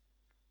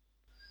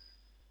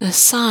The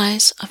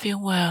size of your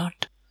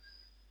world.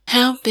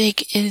 How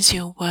big is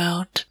your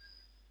world?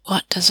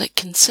 What does it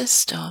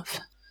consist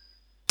of?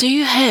 Do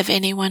you have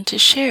anyone to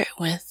share it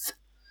with?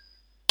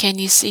 Can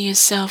you see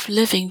yourself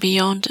living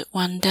beyond it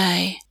one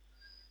day?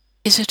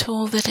 Is it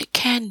all that it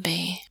can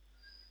be?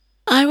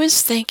 I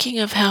was thinking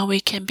of how we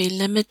can be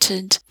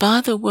limited by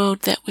the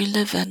world that we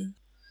live in.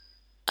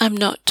 I'm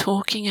not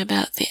talking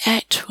about the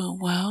actual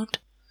world.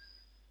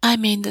 I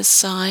mean the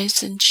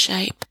size and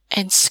shape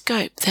and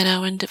scope that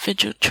our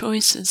individual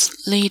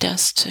choices lead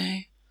us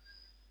to.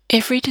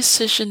 Every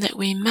decision that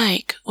we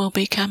make will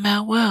become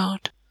our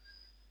world.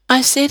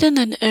 I said in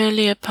an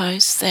earlier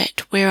post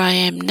that where I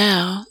am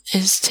now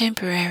is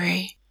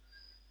temporary.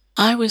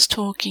 I was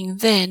talking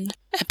then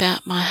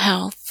about my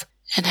health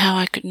and how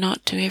I could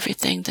not do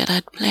everything that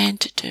I'd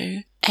planned to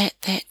do at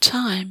that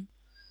time.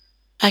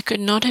 I could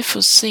not have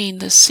foreseen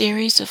the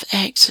series of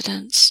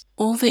accidents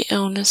or the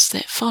illness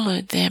that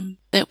followed them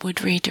that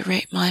would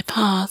redirect my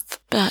path,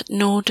 but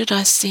nor did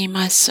I see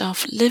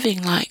myself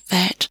living like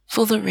that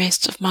for the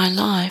rest of my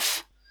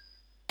life.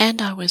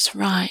 And I was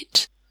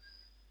right.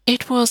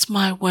 It was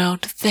my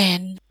world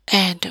then,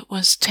 and it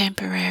was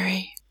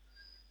temporary.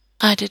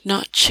 I did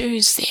not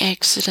choose the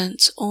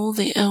accidents or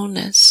the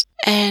illness,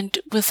 and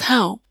with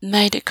help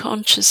made a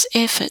conscious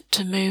effort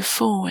to move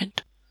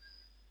forward.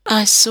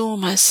 I saw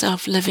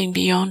myself living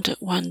beyond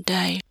it one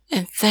day,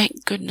 and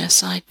thank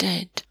goodness I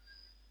did.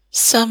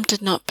 Some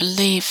did not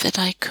believe that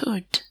I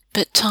could,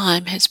 but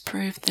time has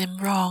proved them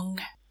wrong.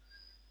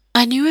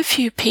 I knew a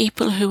few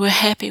people who were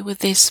happy with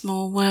their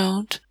small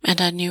world,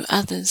 and I knew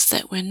others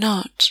that were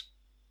not.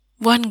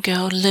 One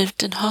girl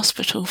lived in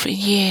hospital for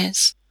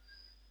years.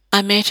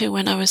 I met her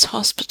when I was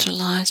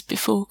hospitalized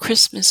before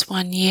Christmas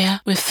one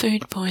year with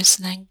food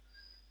poisoning.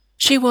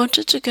 She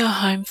wanted to go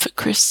home for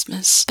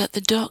Christmas, but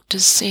the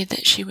doctors said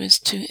that she was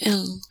too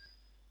ill.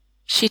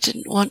 She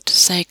didn't want to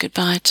say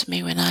goodbye to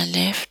me when I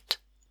left.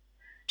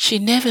 She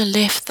never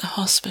left the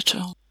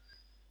hospital.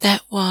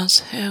 That was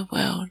her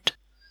world.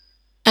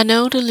 An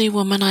elderly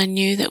woman I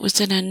knew that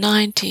was in her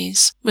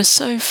 90s was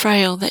so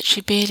frail that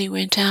she barely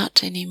went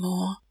out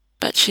anymore,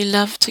 but she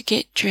loved to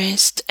get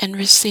dressed and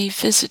receive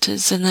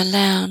visitors in the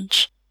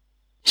lounge.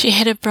 She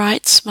had a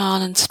bright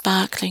smile and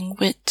sparkling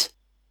wit.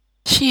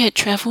 She had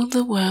travelled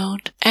the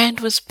world and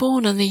was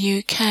born in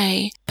the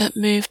UK but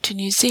moved to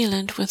New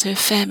Zealand with her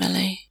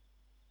family.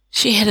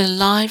 She had a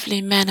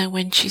lively manner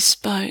when she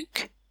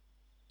spoke.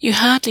 You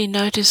hardly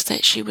noticed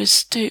that she was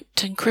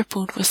stooped and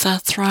crippled with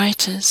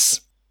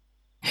arthritis.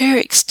 Her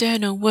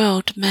external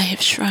world may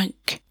have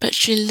shrunk, but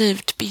she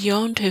lived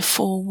beyond her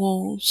four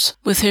walls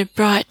with her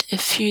bright,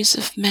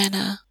 effusive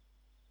manner.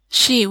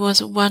 She was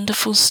a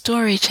wonderful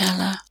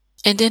storyteller,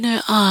 and in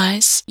her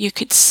eyes you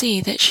could see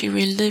that she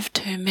relived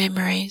her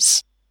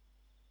memories.